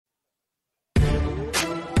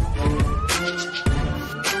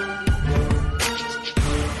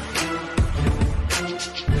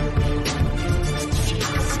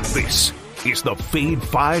is the Fade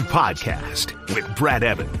 5 Podcast with Brad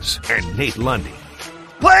Evans and Nate Lundy.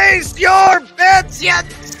 Place your bets, you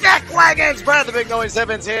snack wagons! Brad the Big Noise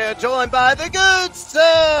Evans here, joined by the good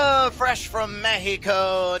stuff, fresh from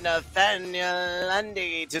Mexico, Nathaniel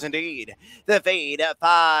Lundy. It is indeed the Fade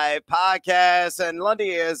 5 Podcast, and Lundy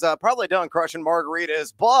is probably done crushing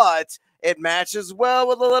margaritas, but it matches well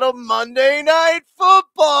with a little Monday Night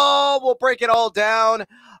Football. We'll break it all down.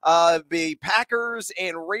 The Packers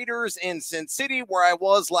and Raiders in Sin City, where I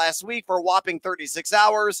was last week for a whopping 36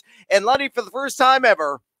 hours. And Lundy, for the first time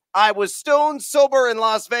ever, I was stone sober in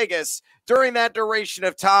Las Vegas during that duration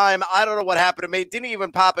of time. I don't know what happened to me. Didn't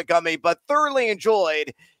even pop a gummy, but thoroughly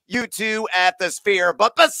enjoyed you two at the Sphere.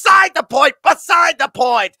 But beside the point,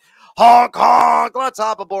 honk, honk. Let's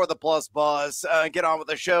hop aboard the Plus Bus and get on with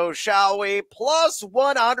the show, shall we? Plus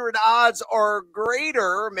 100 odds or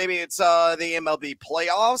greater. Maybe it's the MLB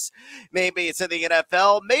playoffs. Maybe it's in the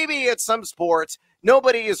NFL. Maybe it's some sport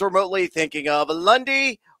nobody is remotely thinking of.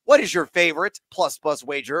 Lundy, what is your favorite Plus Bus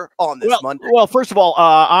wager on this Monday? Well, first of all,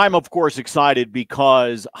 I'm, of course, excited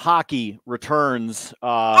because hockey returns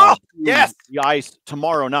to the ice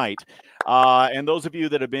tomorrow night. And those of you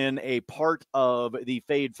that have been a part of the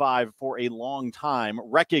Fade 5 for a long time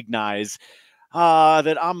recognize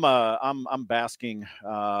that I'm basking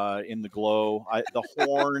in the glow.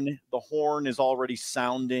 The horn is already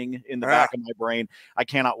sounding in the back of my brain. I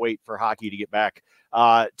cannot wait for hockey to get back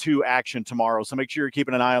to action tomorrow. So make sure you're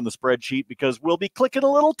keeping an eye on the spreadsheet because we'll be clicking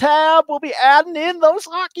a little tab. We'll be adding in those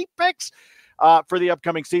hockey picks for the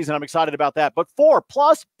upcoming season. I'm excited about that. But for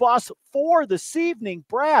Plus Bus for this evening,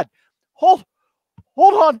 Brad, hold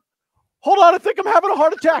on. I think I'm having a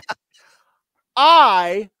heart attack.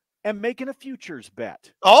 I am making a futures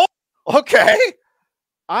bet. Oh, okay.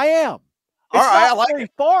 I am. All right, I like it.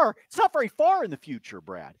 It's not very far in the future,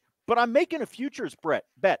 Brad, but I'm making a futures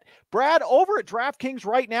bet. Brad, over at DraftKings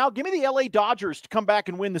right now, give me the LA Dodgers to come back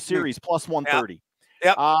and win the series plus 130.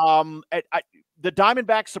 Yep. The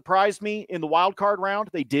Diamondbacks surprised me in the wild card round.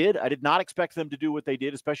 They did. I did not expect them to do what they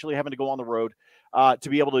did, especially having to go on the road to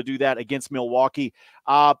be able to do that against Milwaukee.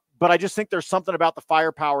 But I just think there's something about the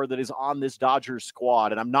firepower that is on this Dodgers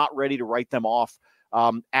squad, and I'm not ready to write them off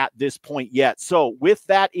at this point yet. So with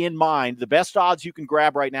that in mind, the best odds you can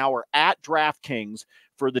grab right now are at DraftKings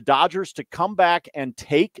for the Dodgers to come back and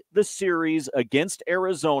take the series against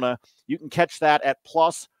Arizona. You can catch that at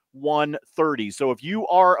plus 130. So if you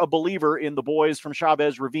are a believer in the boys from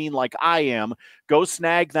Chavez Ravine like I am, go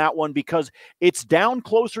snag that one because it's down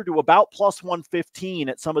closer to about plus 115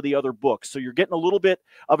 at some of the other books. So you're getting a little bit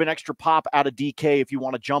of an extra pop out of DK if you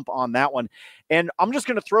want to jump on that one. And I'm just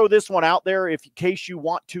going to throw this one out there in case you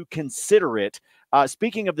want to consider it.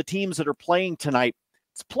 Speaking of the teams that are playing tonight,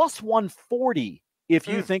 it's plus 140 if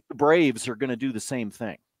you think the Braves are going to do the same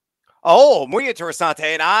thing. Oh, muy interesante.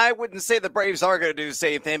 And I wouldn't say the Braves are going to do the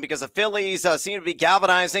same thing because the Phillies seem to be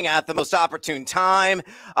galvanizing at the most opportune time.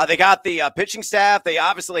 They got the pitching staff. They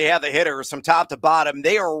obviously have the hitters from top to bottom.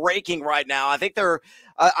 They are raking right now. I think they're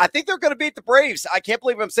going to beat the Braves. I can't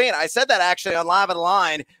believe I'm saying it. I said that actually on Live on the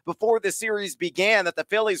Line before the series began that the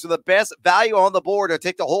Phillies were the best value on the board to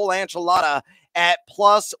take the whole enchilada at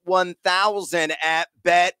plus 1,000 at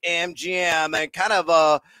BetMGM and kind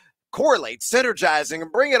of correlate, synergizing,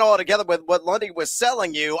 and bring it all together with what Lundy was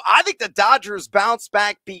selling you. I think the Dodgers bounce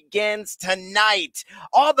back begins tonight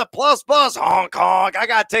on the Plus Bus. Honk, honk. I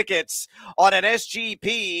got tickets on an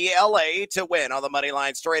SGP LA to win on the money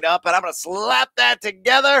line straight up, and I'm going to slap that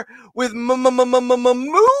together with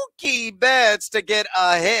Mookie bets to get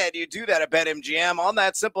ahead. You do that at BetMGM on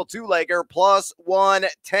that simple two-legger plus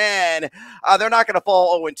 110. They're not going to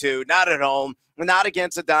fall 0-2, not at home. Not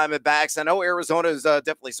against the Diamondbacks. I know Arizona is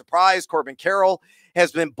definitely surprised. Corbin Carroll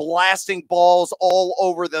has been blasting balls all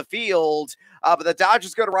over the field, but the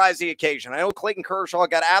Dodgers going to rise to the occasion. I know Clayton Kershaw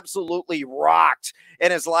got absolutely rocked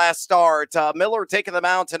in his last start. Miller taking the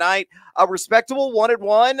mound tonight. A respectable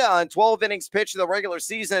 1-1 on 12 innings pitched in the regular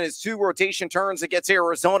season. His 2 rotation turns against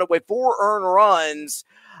Arizona with 4 earned runs.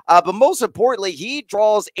 But most importantly, he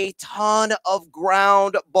draws a ton of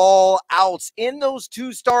ground ball outs in those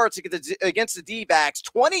 2 starts against the D-backs.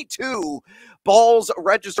 22 balls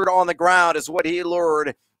registered on the ground is what he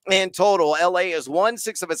lured in total. LA has won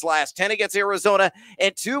 6 of its last 10 against Arizona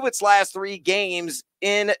and 2 of its last 3 games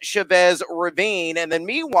in Chavez Ravine. And then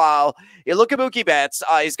meanwhile, you look at Mookie Betts,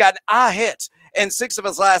 he's got a hit in 6 of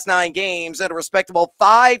his last 9 games and a respectable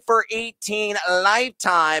 5 for 18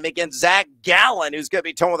 lifetime against Zach Gallen, who's going to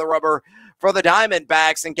be towing the rubber for the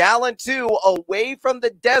Diamondbacks. And Gallen, too, away from the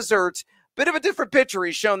desert, bit of a different pitcher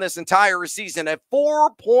he's shown this entire season. A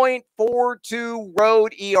 4.42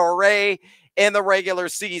 road ERA in the regular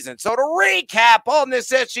season. So to recap on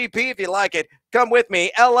this SGP, if you like it, come with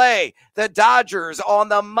me. LA, the Dodgers on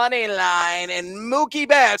the money line, and Mookie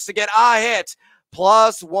Betts to get a hit.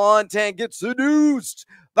 Plus 110. Get seduced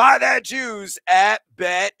by that juice at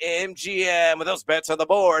BetMGM. With those bets on the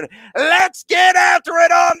board, let's get after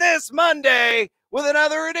it on this Monday with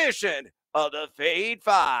another edition of the Fade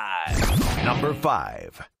 5. Number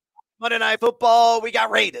 5. Monday Night Football, we got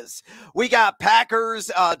Raiders. We got Packers.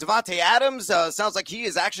 Davante Adams sounds like he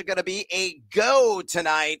is actually going to be a go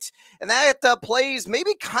tonight. And that plays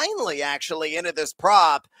maybe kindly, actually, into this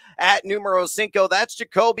prop at numero 5. That's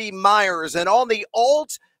Jacoby Myers. And on the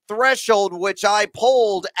alt threshold, which I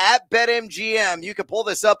pulled at BetMGM, you can pull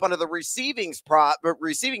this up under the receiving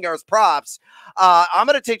yards props. I'm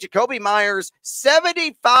going to take Jacoby Myers,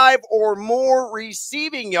 75 or more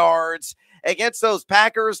receiving yards against those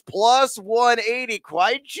Packers, plus 180.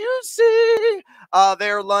 Quite juicy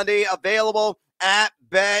there, Lundy. Available at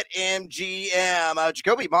BetMGM.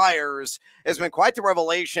 Jacoby Myers has been quite the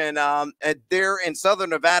revelation there in Southern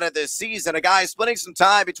Nevada this season. A guy splitting some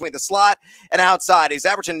time between the slot and outside. He's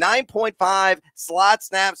averaging 9.5 slot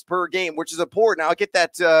snaps per game, which is important. I'll get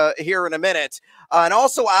that here in a minute. And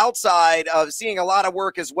also outside, seeing a lot of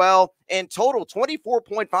work as well. In total,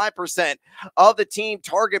 24.5% of the team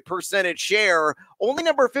target percentage share. Only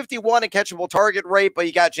number 51 in catchable target rate, but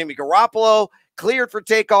you got Jimmy Garoppolo cleared for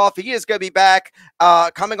takeoff. He is going to be back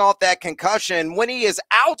coming off that concussion. When he is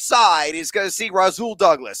outside, he's going to see Rasul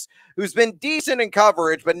Douglas, who's been decent in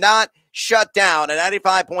coverage, but not shut down. A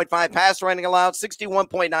 95.5 pass rating allowed,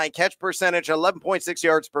 61.9 catch percentage, 11.6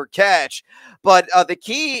 yards per catch. But the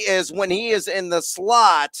key is when he is in the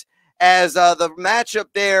slot, as the matchup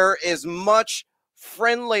there is much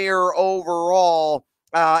friendlier overall,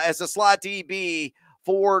 as the slot DB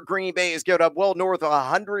for Green Bay has given up well north of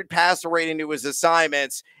 100 passer rating to his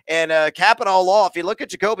assignments. And capping all off, you look at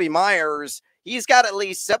Jacoby Myers, he's got at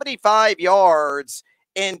least 75 yards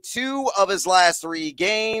in 2 of his last 3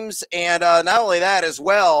 games. And not only that as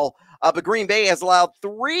well, but Green Bay has allowed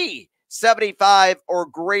 3 75 or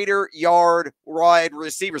greater yard wide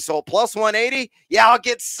receivers. So plus 180, yeah, I'll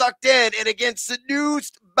get sucked in and again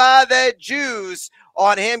seduced by that juice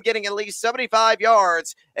on him getting at least 75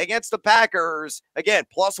 yards against the Packers. Again,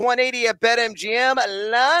 plus 180 at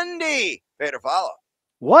BetMGM. Lundy, pay to follow.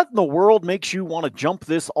 What in the world makes you want to jump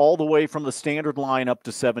this all the way from the standard line up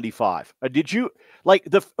to 75? Did you like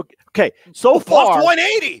the okay? So far, plus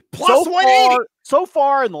 180, plus 180. So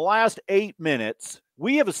far in the last 8 minutes,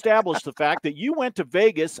 we have established the fact that you went to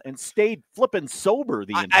Vegas and stayed flipping sober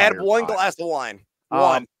the entire I had one time. glass of wine.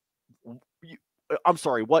 One. I'm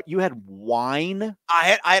sorry, what? You had wine?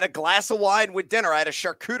 I had a glass of wine with dinner. I had a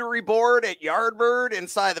charcuterie board at Yardbird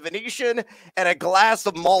inside the Venetian and a glass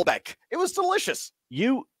of Malbec. It was delicious.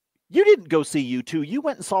 You didn't go see U2. You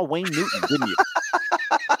went and saw Wayne Newton, didn't you?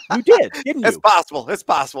 You did, didn't you? It's possible. It's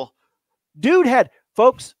possible. Dude had,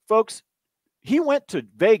 folks, he went to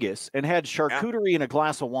Vegas and had charcuterie and a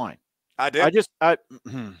glass of wine. I did.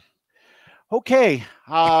 Okay.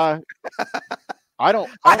 I had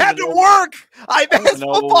to work. I missed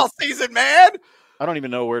football season, man. I don't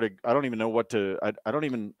even know what to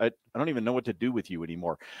do with you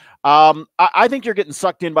anymore. I think you're getting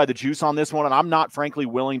sucked in by the juice on this one, and I'm not frankly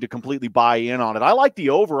willing to completely buy in on it. I like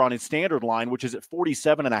the over on his standard line, which is at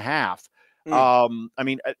 47.5. I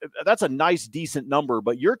mean, that's a nice, decent number,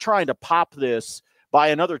 but you're trying to pop this by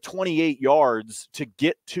another 28 yards to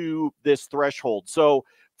get to this threshold. So,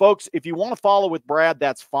 folks, if you want to follow with Brad,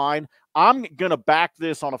 that's fine. I'm going to back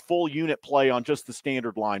this on a full unit play on just the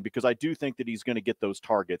standard line because I do think that he's going to get those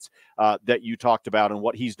targets that you talked about and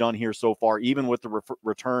what he's done here so far, even with the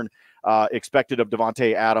return expected of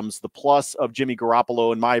Davante Adams, the plus of Jimmy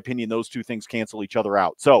Garoppolo. In my opinion, those two things cancel each other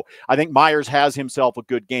out. So I think Myers has himself a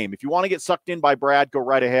good game. If you want to get sucked in by Brad, go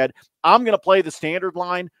right ahead. I'm going to play the standard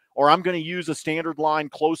line, or I'm going to use a standard line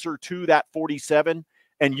closer to that 47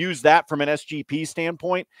 and use that from an SGP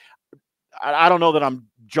standpoint. I don't know that I'm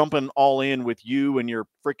jumping all in with you and your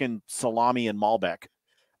freaking salami and Malbec.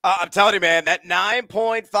 I'm telling you, man, that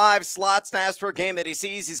 9.5 slot snaps per game that he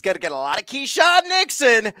sees, he's going to get a lot of Keyshawn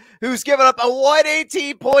Nixon, who's given up a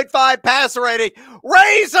 118.5 passer rating.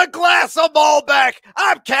 Raise a glass of Malbec.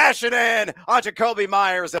 I'm cashing in on Jacoby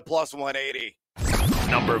Myers at plus 180.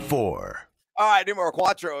 Number 4. All right, numero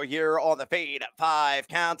cuatro here on the Fade 5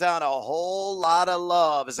 countdown. A whole lot of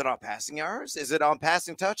love. Is it on passing yards? Is it on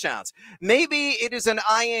passing touchdowns? Maybe it is an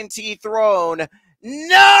INT thrown.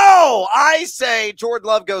 No! I say Jordan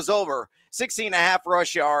Love goes over. 16.5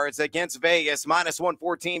 rush yards against Vegas, minus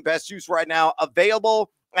 114. Best juice right now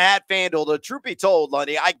available at FanDuel. The truth be told,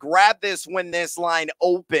 Lundy, I grabbed this when this line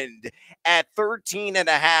opened at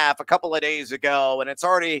 13.5 a couple of days ago, and it's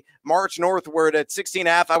already marched northward at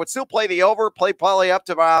 16.5. I would still play the over, play probably up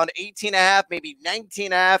to around 18.5, maybe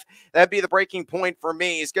 19.5. That'd be the breaking point for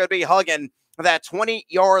me. He's going to be hugging that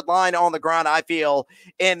 20-yard line on the ground, I feel,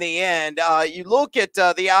 in the end. You look at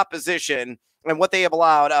the opposition and what they have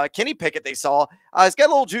allowed. Kenny Pickett, they saw. He's got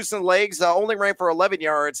a little juice in the legs, only ran for 11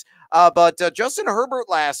 yards. But Justin Herbert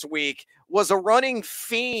last week was a running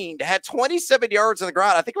fiend, had 27 yards on the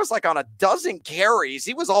ground. I think it was like on a dozen carries.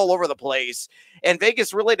 He was all over the place. And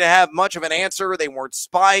Vegas really didn't have much of an answer. They weren't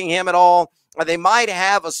spying him at all. They might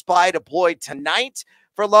have a spy deployed tonight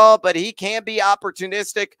for Love, but he can be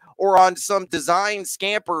opportunistic or on some design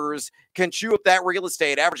scampers can chew up that real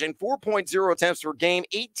estate, averaging 4.0 attempts per game,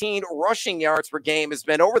 18 rushing yards per game, has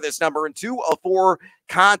been over this number in 2 of 4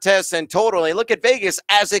 contests in total. And look at Vegas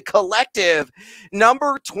as a collective,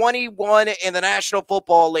 number 21 in the National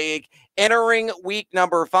Football League, entering week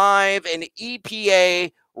number 5, an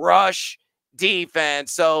EPA rush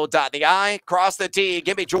defense. So dot the I, cross the T,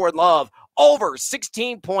 give me Jordan Love. Over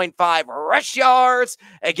 16.5 rush yards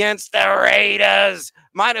against the Raiders.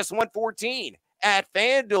 Minus 114 at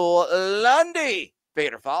FanDuel. Lundy,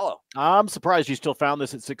 fade or follow? I'm surprised you still found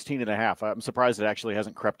this at 16.5. I'm surprised it actually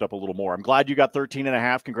hasn't crept up a little more. I'm glad you got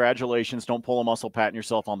 13.5. Congratulations. Don't pull a muscle patting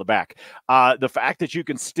yourself on the back. The fact that you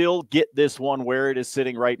can still get this one where it is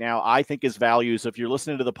sitting right now, I think is value. So if you're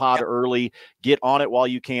listening to the pod early, get on it while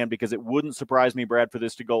you can, because it wouldn't surprise me, Brad, for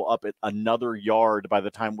this to go up at another yard by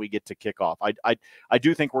the time we get to kickoff. I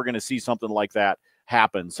do think we're going to see something like that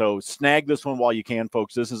happen. So snag this one while you can,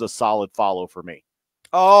 folks. This is a solid follow for me.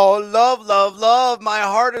 Oh, love, love, love. My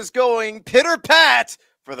heart is going pitter-pat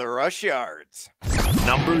for the rush yards.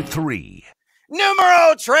 Number 3.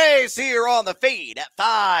 Numero tres here on the Fade at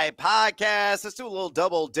 5 podcast. Let's do a little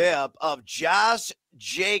double dip of Josh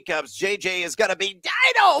Jacobs. JJ is going to be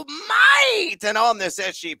dynamite. And on this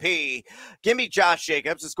SGP, give me Josh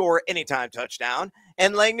Jacobs to score anytime touchdown.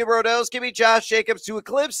 And leg numero dos, give me Josh Jacobs to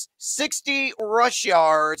eclipse 60 rush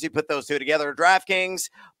yards. You put those two together, DraftKings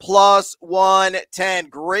plus 110.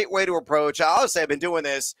 Great way to approach. I honestly have been doing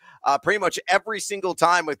this pretty much every single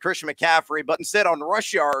time with Christian McCaffrey, but instead on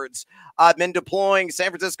rush yards, I've been deploying San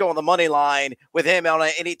Francisco on the money line with him on an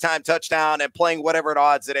anytime touchdown and playing whatever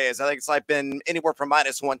odds it is. I think it's like been anywhere from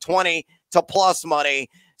minus 120 to plus money.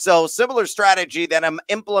 So similar strategy that I'm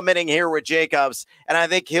implementing here with Jacobs, and I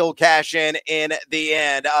think he'll cash in the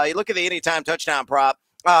end. You look at the anytime touchdown prop.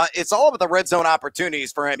 It's all about the red zone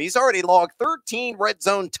opportunities for him. He's already logged 13 red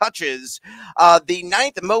zone touches, the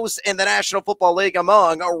 9th most in the National Football League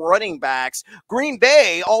among running backs. Green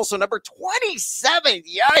Bay, also number 27.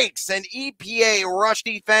 Yikes. An EPA rush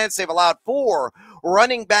defense. They've allowed 4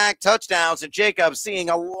 running back touchdowns, and Jacobs seeing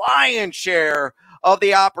a lion's share of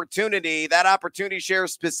the opportunity. That opportunity share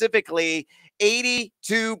specifically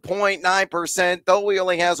 82.9%, though he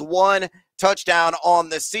only has 1 touchdown on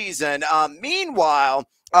the season. Meanwhile,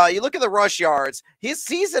 you look at the rush yards, his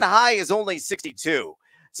season high is only 62.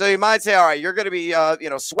 So you might say, all right, you're going to be,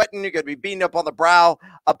 sweating. You're going to be beating up on the brow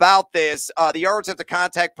about this. The yards after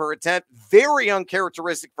contact per attempt, very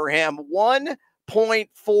uncharacteristic for him.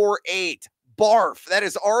 1.48. Barf. That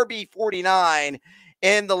is RB49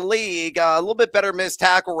 in the league. A little bit better missed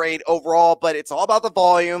tackle rate overall, but it's all about the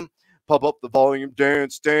volume. Pump up the volume,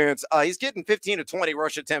 dance. He's getting 15 to 20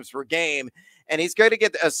 rush attempts per game, and he's going to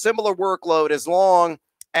get a similar workload as long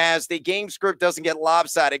as the game script doesn't get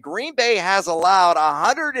lopsided. Green Bay has allowed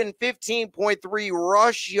 115.3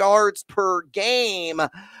 rush yards per game,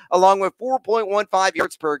 along with 4.15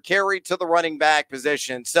 yards per carry to the running back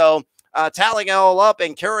position. So tallying it all up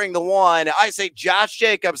and carrying the one, I say Josh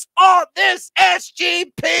Jacobs on this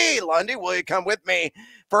SGP. Lundy, will you come with me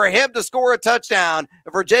for him to score a touchdown?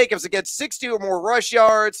 For Jacobs to get 60 or more rush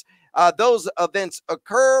yards, those events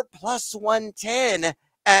occur plus 110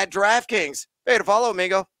 at DraftKings. Hey, to follow,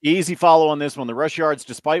 amigo. Easy follow on this one. The rush yards,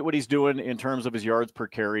 despite what he's doing in terms of his yards per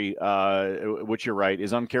carry, which you're right,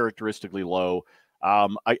 is uncharacteristically low.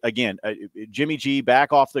 Jimmy G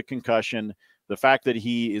back off the concussion. The fact that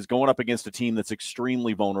he is going up against a team that's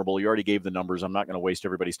extremely vulnerable. You already gave the numbers. I'm not going to waste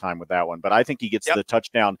everybody's time with that one, but I think he gets the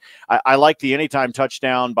touchdown. I like the anytime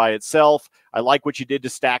touchdown by itself. I like what you did to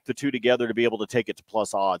stack the two together to be able to take it to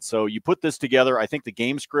plus odds. So you put this together. I think the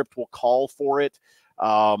game script will call for it.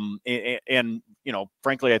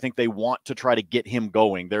 Frankly, I think they want to try to get him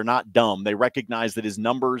going. They're not dumb. They recognize that his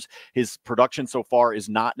numbers, his production so far is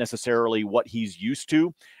not necessarily what he's used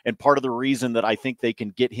to. And part of the reason that I think they can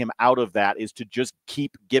get him out of that is to just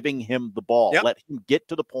keep giving him the ball. Let him get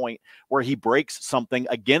to the point where he breaks something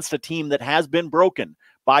against a team that has been broken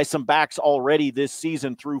by some backs already this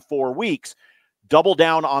season through 4 weeks. Double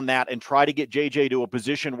down on that and try to get JJ to a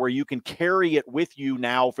position where you can carry it with you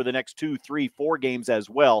now for the next 2, 3, 4 games as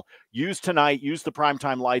well. Use tonight, use the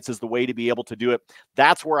primetime lights as the way to be able to do it.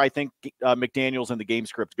 That's where I think McDaniels and the game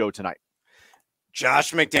script go tonight.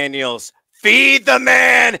 Josh McDaniels, feed the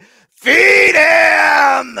man, feed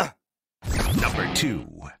him! Number 2.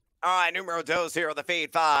 All right, numero dos here on the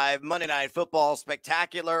Fade 5 Monday Night Football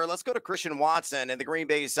Spectacular. Let's go to Christian Watson and the Green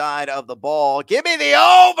Bay side of the ball. Give me the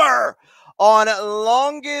over on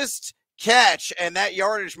longest catch, and that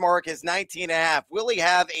yardage mark is 19.5. Will he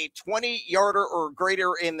have a 20-yarder or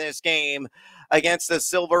greater in this game against the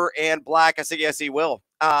silver and black? I say yes, he will.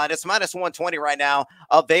 It's minus 120 right now,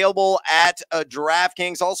 available at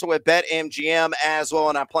DraftKings, also at BetMGM as well,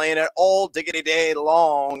 and I'm playing it all diggity day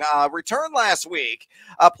long. Returned last week,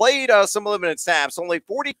 played some limited snaps, only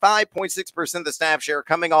 45.6% of the snap share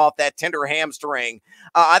coming off that tender hamstring.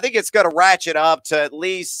 I think it's going to ratchet up to at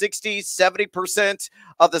least 60, 70%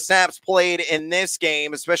 of the snaps played in this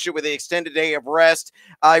game, especially with the extended day of rest.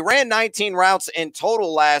 I ran 19 routes in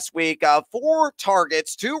total last week, 4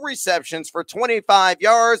 targets, 2 receptions for 25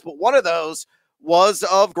 yards, but one of those was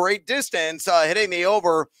of great distance, hitting the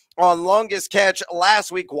over on longest catch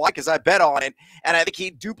last week. Why? Because I bet on it, and I think he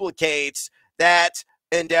duplicates that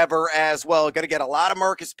endeavor as well. Going to get a lot of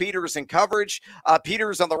Marcus Peters in coverage.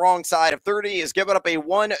 Peters on the wrong side of 30 is giving up a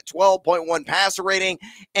 112.1 passer rating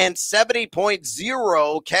and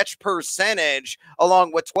 70.0 catch percentage,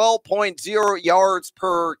 along with 12.0 yards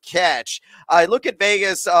per catch. I look at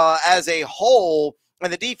Vegas as a whole,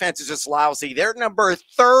 and the defense is just lousy. They're number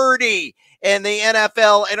 30 in the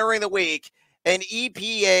NFL entering the week, an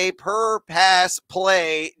EPA per pass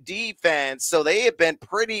play defense. So they have been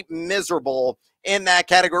pretty miserable in that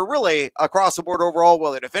category, really across the board overall,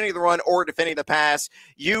 whether defending the run or defending the pass.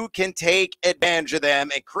 You can take advantage of them.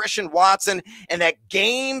 And Christian Watson and that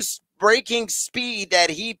game-breaking speed that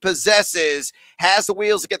he possesses has the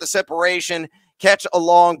wheels to get the separation, catch a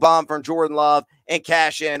long bomb from Jordan Love, and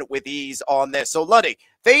cash in with ease on this. So, Lundy,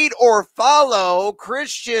 fade or follow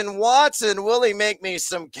Christian Watson. Will he make me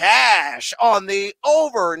some cash on the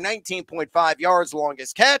over 19.5 yards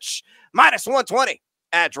longest catch? Minus 120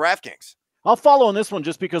 at DraftKings. I'll follow on this one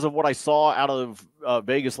just because of what I saw out of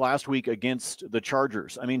Vegas last week against the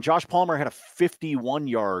Chargers. I mean, Josh Palmer had a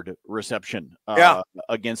 51-yard reception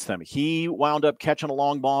against them. He wound up catching a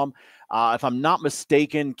long bomb. If I'm not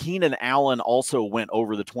mistaken, Keenan Allen also went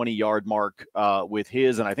over the 20-yard mark with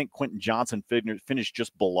his, and I think Quentin Johnson finished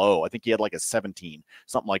just below. I think he had like a 17,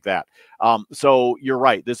 something like that. So you're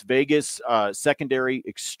right. This Vegas secondary,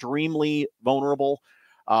 extremely vulnerable.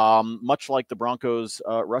 Much like the Broncos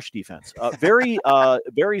rush defense, very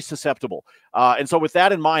susceptible. And so with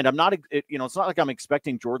that in mind, I'm not, it's not like I'm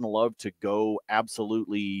expecting Jordan Love to go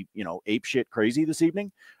absolutely, apeshit crazy this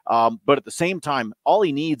evening. But at the same time, all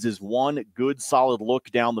he needs is one good solid look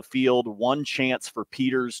down the field, one chance for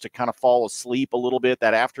Peters to kind of fall asleep a little bit,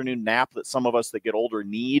 that afternoon nap that some of us that get older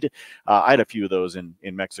need. I had a few of those in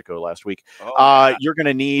Mexico last week. You're going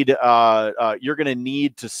to need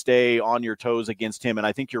to stay on your toes against him. And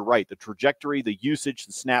I think you're right. The trajectory, the usage,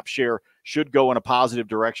 the snap share should go in a positive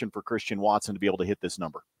direction for Christian Watson to be able to hit this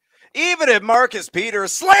number. Even if Marcus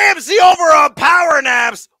Peters slams the over on power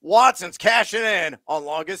naps, Watson's cashing in on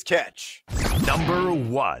longest catch. Number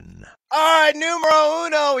 1. All right, numero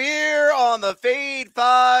uno here on the Fade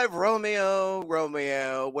 5.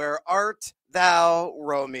 Romeo, where art thou,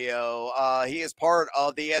 Romeo? He is part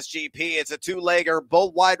of the SGP. It's a 2-legger,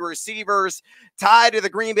 both wide receivers tied to the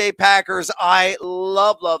Green Bay Packers. I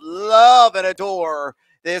love, and adore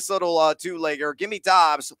this little 2-legger. Give me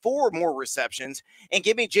Dobbs 4 or more receptions, and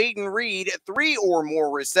give me Jaden Reed 3 or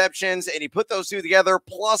more receptions, and you put those two together,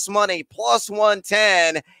 plus money, plus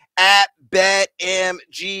 110 at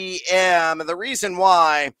BetMGM. And the reason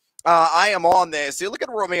why I am on this, you look at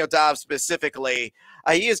Romeo Dobbs specifically,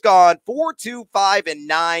 he has gone 4, 2, 5, and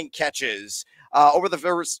 9 catches over the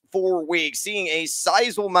first 4 weeks, seeing a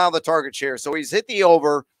sizable amount of the target share. So he's hit the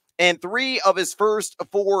over in 3 of his first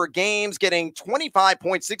 4 games, getting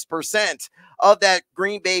 25.6% of that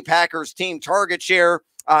Green Bay Packers team target share.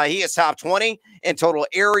 He is top 20 in total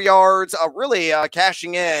air yards, really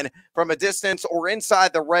cashing in from a distance or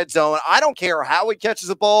inside the red zone. I don't care how he catches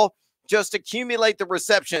the ball, just accumulate the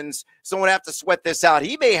receptions. Someone have to sweat this out.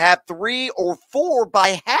 He may have 3 or 4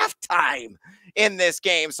 by halftime in this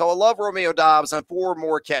game. So I love Romeo Dobbs on 4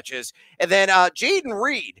 more catches. And then Jaden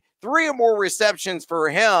Reed, 3 or more receptions for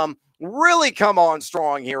him. Really come on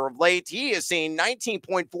strong here of late. He has seen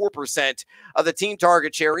 19.4% of the team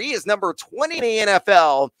target share. He is number 20 in the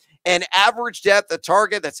NFL and average depth of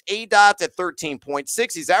target. That's ADOT at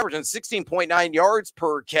 13.6. He's averaging 16.9 yards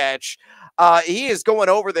per catch. He is going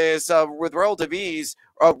over this with relative ease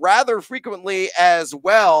rather frequently as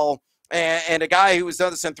well. And a guy who has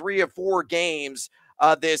done this in 3 of 4 games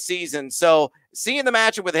this season. So seeing the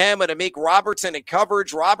matchup with him and Amik Robertson in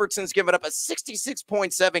coverage, Robertson's given up a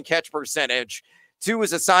 66.7 catch percentage to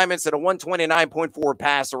his assignments at a 129.4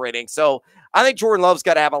 passer rating. So I think Jordan Love's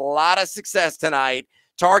got to have a lot of success tonight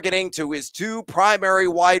targeting to his 2 primary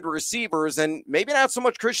wide receivers, and maybe not so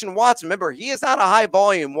much Christian Watson. Remember, he is not a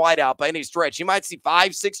high-volume wideout by any stretch. You might see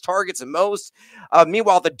 5-6 targets at most.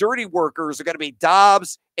 Meanwhile, the dirty workers are going to be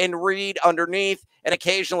Dobbs and Reed underneath and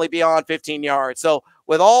occasionally beyond 15 yards. So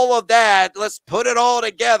with all of that, let's put it all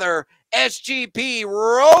together. SGP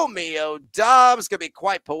Romeo Dobbs going to be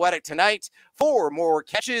quite poetic tonight. 4 more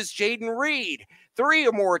catches, Jaden Reed. 3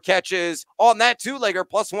 or more catches on that 2-legger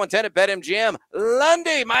plus 110 at BetMGM.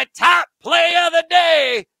 Lundy, my top play of the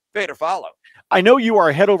day. Fade or follow. I know you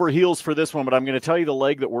are head over heels for this one, but I'm going to tell you the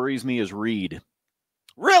leg that worries me is Reed.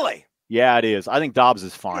 Really? Yeah, it is. I think Dobbs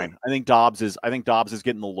is fine. I think Dobbs is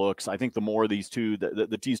getting the looks. I think the more these two,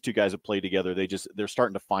 these two guys have played together, they're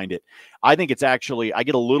starting to find it. I think it's actually, I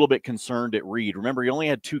get a little bit concerned at Reed. Remember, he only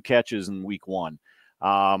had 2 catches in week 1.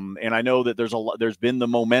 And I know that there's been the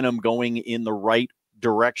momentum going in the right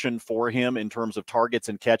direction for him in terms of targets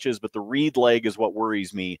and catches, but the Reed leg is what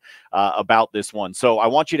worries me about this one. So I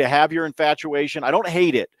want you to have your infatuation. I don't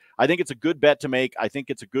hate it. I think it's a good bet to make. I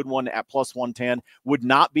think it's a good one at plus 110. Would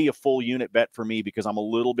not be a full unit bet for me because I'm a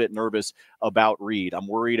little bit nervous about Reed. I'm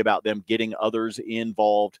worried about them getting others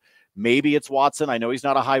involved. Maybe it's Watson. I know he's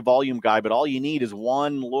not a high volume guy, but all you need is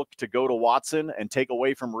one look to go to Watson and take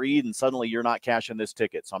away from Reed, and suddenly you're not cashing this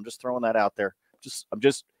ticket. So I'm just throwing that out there. I'm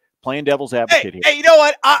just playing devil's advocate here. Hey, you know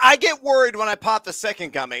what? I get worried when I pop the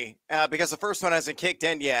second gummy because the first one hasn't kicked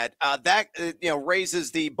in yet. That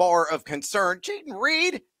raises the bar of concern. Jaden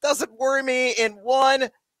Reed doesn't worry me in one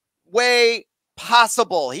way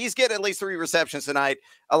possible. He's getting at least 3 receptions tonight,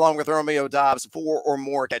 along with Romeo Dobbs, 4 or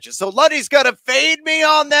more catches. So Lundy's gonna fade me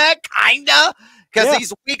on that, kinda, because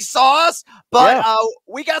he's weak sauce. But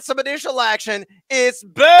we got some initial action. It's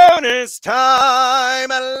bonus time,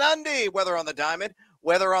 Lundy. Whether on the diamond,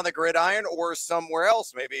 whether on the gridiron, or somewhere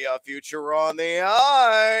else, maybe a future on the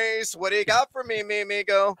ice. What do you got for me,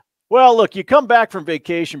 amigo? Well, look, you come back from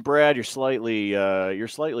vacation, Brad. You're slightly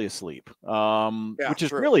asleep, which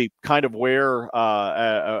is really kind of where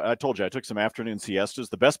I told you I took some afternoon siestas.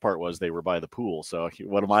 The best part was they were by the pool, so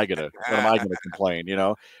what am I gonna complain?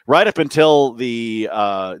 Right up until the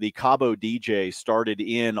Cabo DJ started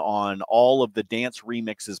in on all of the dance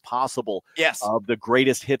remixes possible of the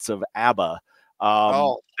greatest hits of ABBA.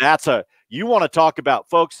 You want to talk about,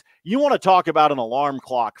 folks? You want to talk about an alarm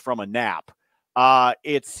clock from a nap?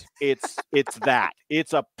 It's that.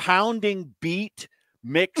 It's a pounding beat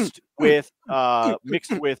mixed with ABBA.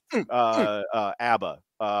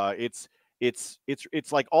 It's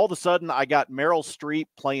like all of a sudden I got Meryl Streep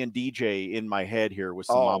playing DJ in my head here with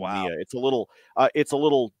some Mamma Mia. It's a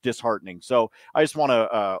little disheartening. So I just want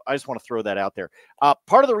to throw that out there.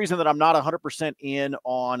 Part of the reason that I'm not 100% in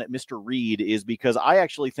on Mr. Reed is because I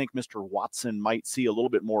actually think Mr. Watson might see a little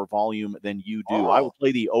bit more volume than you do. I will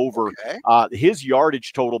play the over. Okay. His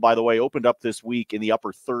yardage total, by the way, opened up this week in the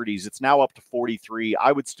upper 30s. It's now up to 43.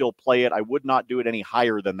 I would still play it. I would not do it any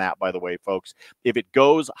higher than that, by the way, folks. If it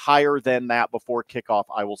goes higher than that before kickoff,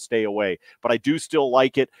 I will stay away. But I do still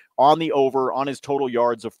like it on the over on his total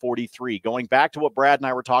yards of 43. Going back to what Brad and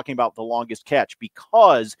I were talking about, the longest catch,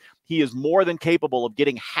 because he is more than capable of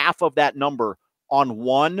getting half of that number on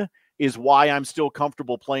one, is why I'm still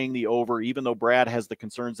comfortable playing the over, even though Brad has the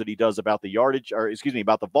concerns that he does about the yardage, or excuse me,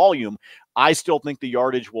 about the volume. I still think the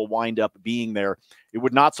yardage will wind up being there. It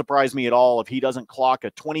would not surprise me at all if he doesn't clock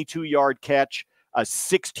a 22-yard catch, a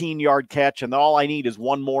 16-yard catch, and all I need is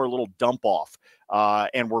one more little dump off,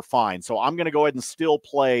 and we're fine. So I'm going to go ahead and still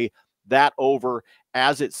play that over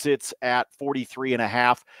as it sits at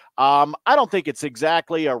 43.5. I don't think it's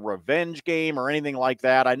exactly a revenge game or anything like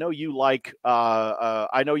that. I know you like JJ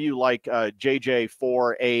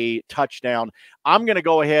for a touchdown. I'm going to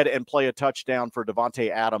go ahead and play a touchdown for Devontae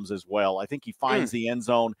Adams as well. I think he finds the end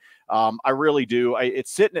zone. I really do.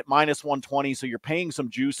 It's sitting at minus 120, so you're paying some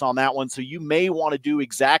juice on that one. So you may want to do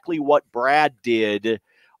exactly what Brad did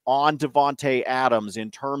on Devontae Adams in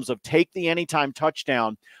terms of take the anytime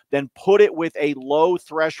touchdown, then put it with a low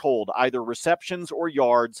threshold, either receptions or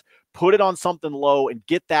yards, put it on something low and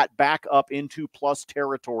get that back up into plus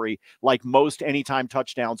territory like most anytime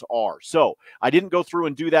touchdowns are. So I didn't go through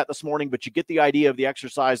and do that this morning, but you get the idea of the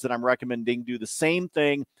exercise that I'm recommending. Do the same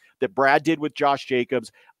thing that Brad did with Josh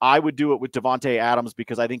Jacobs, I would do it with Devontae Adams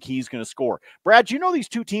because I think he's going to score. Brad, do you know these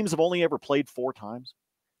two teams have only ever played 4 times?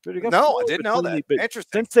 No, I didn't know that.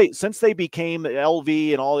 Interesting. Since they became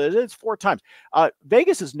LV and all this, it's 4 times.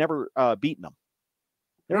 Vegas has never beaten them.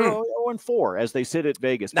 They're 0-4 as they sit at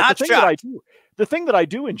Vegas. But the thing that I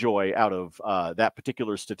do enjoy out of that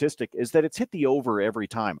particular statistic is that it's hit the over every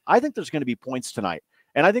time. I think there's going to be points tonight.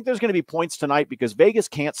 And I think there's going to be points tonight because Vegas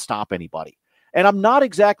can't stop anybody. And I'm not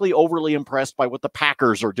exactly overly impressed by what the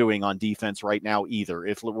Packers are doing on defense right now either,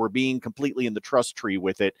 if we're being completely in the trust tree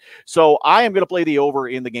with it. So I am going to play the over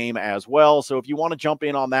in the game as well. So if you want to jump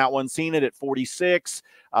in on that one, seeing it at 46,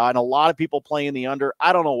 and a lot of people playing the under.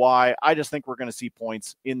 I don't know why. I just think we're going to see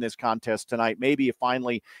points in this contest tonight. Maybe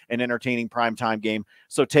finally an entertaining primetime game.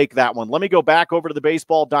 So take that one. Let me go back over to the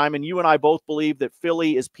baseball diamond. You and I both believe that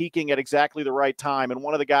Philly is peaking at exactly the right time. And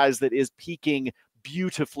one of the guys that is peaking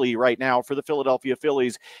beautifully right now for the Philadelphia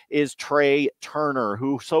Phillies is Trey Turner,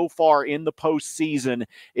 who so far in the postseason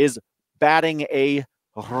is batting a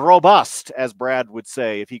robust, as Brad would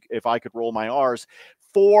say, if I could roll my R's,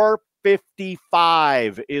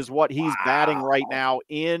 455 is what he's batting right now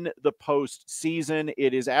in the postseason.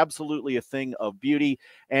 It is absolutely a thing of beauty.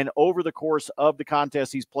 And over the course of the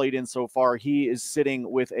contest he's played in so far, he is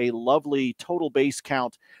sitting with a lovely total base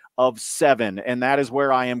count of 7, and that is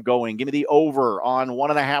where I am going. Give me the over on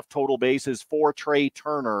 1.5 total bases for Trey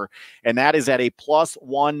Turner, and that is at a plus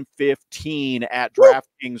 115 at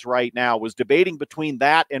DraftKings right now. Was debating between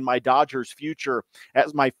that and my Dodgers future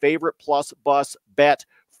as my favorite plus bus bet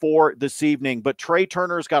for this evening. But Trey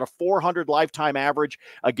Turner's got a 400 lifetime average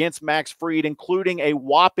against Max Fried, including a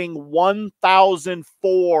whopping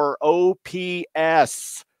 1,004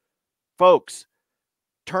 OPS. Folks,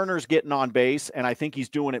 Turner's getting on base, and I think he's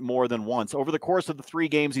doing it more than once. Over the course of the 3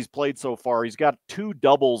 games he's played so far, he's got 2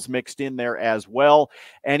 doubles mixed in there as well,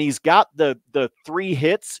 and he's got the 3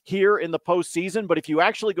 hits here in the postseason. But if you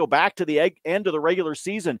actually go back to the end of the regular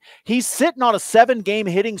season, he's sitting on a 7-game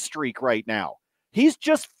hitting streak right now. He's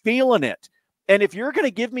just feeling it. And if you're going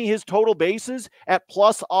to give me his total bases at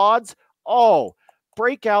plus odds,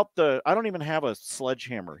 break out the, I don't even have a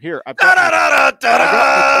sledgehammer. Here. I'm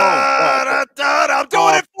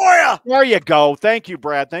doing it for you. There you go. Thank you,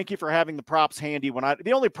 Brad. Thank you for having the props handy.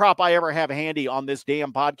 The only prop I ever have handy on this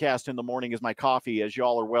damn podcast in the morning is my coffee, as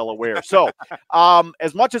y'all are well aware. So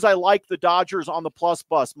as much as I like the Dodgers on the plus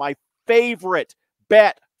bus, my favorite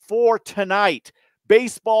bet for tonight,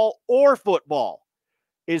 baseball or football,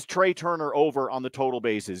 is Trey Turner over on the total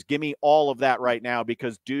bases. Give me all of that right now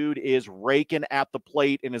because dude is raking at the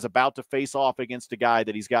plate and is about to face off against a guy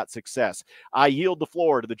that he's got success. I yield the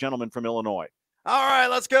floor to the gentleman from Illinois. All right,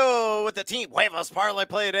 let's go with the Team Huevos parlay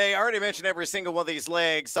play today. I already mentioned every single one of these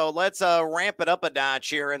legs, so let's ramp it up a notch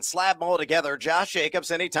here and slap them all together. Josh Jacobs,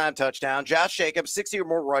 anytime touchdown. Josh Jacobs, 60 or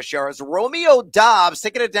more rush yards. Romeo Dobbs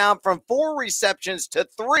taking it down from 4 receptions to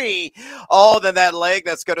 3. Oh, then that leg,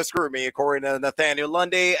 that's going to screw me, according to Nathaniel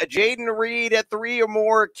Lundy. Jaden Reed at 3 or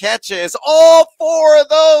more catches. All 4 of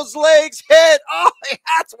those legs hit. Oh,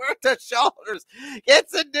 that's worth the shoulders.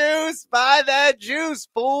 Gets a deuce by that juice.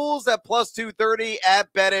 Fools at plus 230.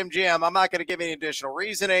 At BetMGM. I'm not going to give any additional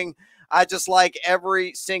reasoning. I just like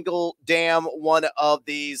every single damn one of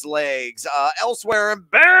these legs. Elsewhere in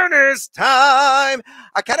bonus time,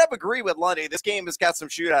 I kind of agree with Lundy. This game has got some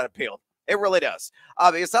shootout appeal. It really does.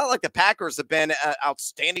 It's not like the Packers have been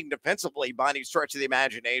outstanding defensively by any stretch of the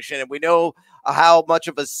imagination, and we know how much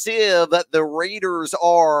of a sieve the Raiders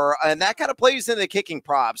are, and that kind of plays into the kicking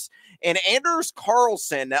props. And Anders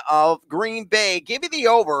Carlson of Green Bay, give me the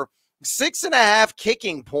over. 6.5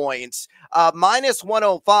 kicking points, minus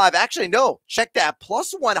 105. Actually, no, check that,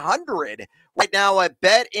 plus 100 right now at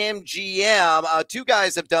BetMGM. 2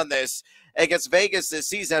 guys have done this against Vegas this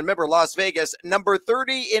season. Remember, Las Vegas, number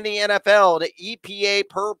 30 in the NFL, the EPA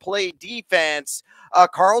per play defense.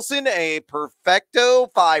 Carlson, a perfecto,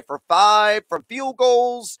 5 for 5 from field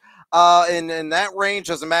goals. In that range,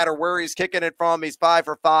 doesn't matter where he's kicking it from. He's 5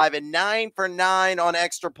 for 5 and 9 for 9 on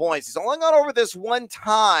extra points. He's only gone over this one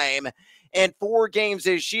time in 4 games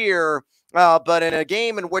this year. But in a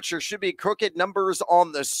game in which there should be crooked numbers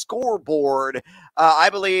on the scoreboard, I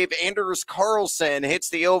believe Anders Carlson hits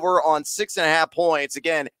the over on 6.5 points.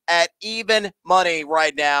 Again, at even money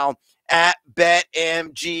right now at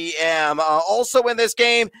BetMGM. Also in this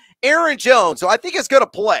game, Aaron Jones. So I think it's going to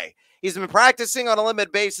play. He's been practicing on a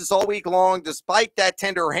limited basis all week long, despite that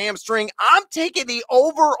tender hamstring. I'm taking the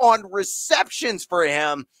over on receptions for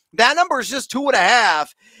him. That number is just 2.5,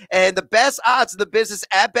 and the best odds of the business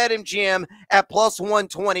at BetMGM at plus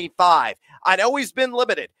 125. I know he's been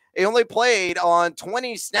limited. He only played on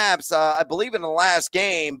 20 snaps, I believe, in the last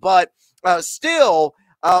game, but still,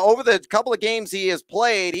 over the couple of games he has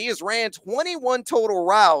played, he has ran 21 total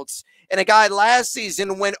routes, and a guy last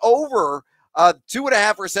season went over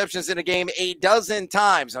 2.5 receptions in a game 12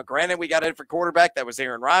 times. Now, granted, we got in for quarterback. That was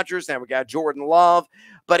Aaron Rodgers. Now we got Jordan Love,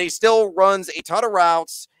 but he still runs a ton of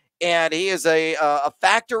routes, and he is a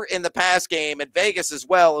factor in the pass game. And Vegas as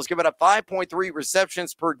well has given up 5.3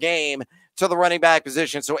 receptions per game to the running back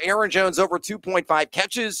position. So Aaron Jones over 2.5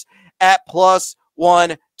 catches at plus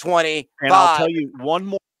 125. And I'll tell you one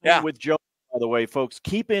more thing with Jones, by the way, folks.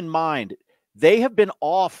 Keep in mind, they have been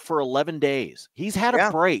off for 11 days. He's had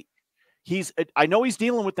a break. I know he's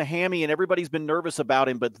dealing with the hammy and everybody's been nervous about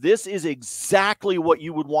him, but this is exactly what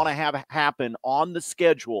you would want to have happen on the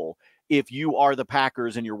schedule if you are the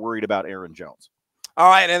Packers and you're worried about Aaron Jones. All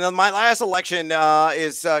right, and then my last election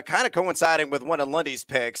is kind of coinciding with one of Lundy's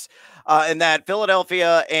picks in that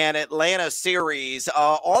Philadelphia and Atlanta series.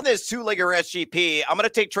 On this two-legger SGP, I'm going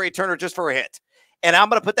to take Trey Turner just for a hit. And I'm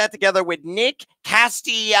going to put that together with Nick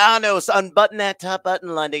Castellanos. Unbutton that top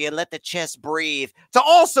button, Lundy, and let the chest breathe to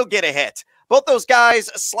also get a hit. Both those guys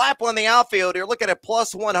slap on the outfield. You're looking at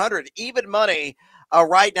plus 100, even money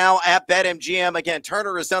right now at BetMGM. Again,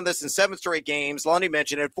 Turner has done this in 7 straight games. Lundy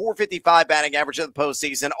mentioned it, 455 batting average in the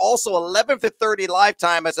postseason. Also 11 for 30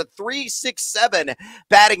 lifetime as a 3.67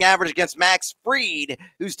 batting average against Max Fried,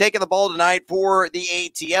 who's taking the ball tonight for the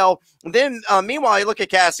ATL. And then, meanwhile, you look at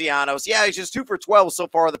Castellanos. Yeah, he's just 2 for 12 so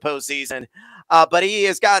far in the postseason. But he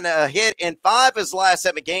has gotten a hit in 5 of his last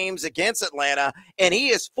 7 games against Atlanta, and he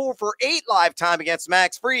is 4 for 8 lifetime against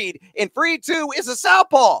Max Fried. And Fried, too, is a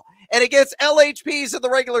southpaw. And against LHPs in the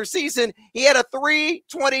regular season, he had a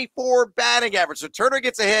 3.24 batting average. So Turner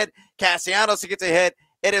gets a hit, Castellanos gets a hit.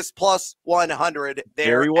 It is plus 100.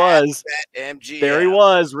 There he was. MGM. There he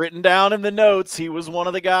was, written down in the notes. He was one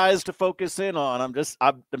of the guys to focus in on.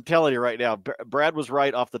 I'm telling you right now, Brad was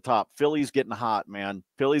right off the top. Philly's getting hot, man.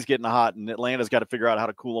 Philly's getting hot, and Atlanta's got to figure out how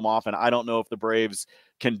to cool them off, and I don't know if the Braves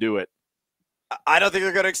can do it. I don't think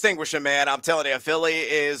they're going to extinguish him, man. I'm telling you, Philly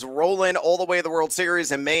is rolling all the way to the World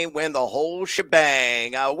Series and may win the whole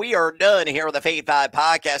shebang. We are done here on the Fade 5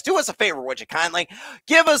 podcast. Do us a favor, would you kindly?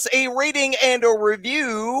 Give us a rating and a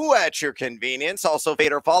review at your convenience. Also,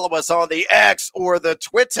 Fade or follow us on the X or the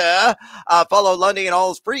Twitter. Follow Lundy and all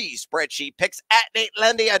his free spreadsheet picks at Nate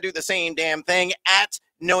Lundy. I do the same damn thing at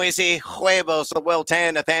Noisy Huevos, the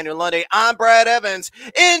well-tan Nathaniel Lundy. I'm Brad Evans.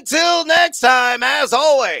 Until next time, as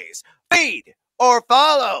always, feed or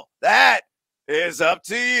follow. That is up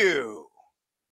to you.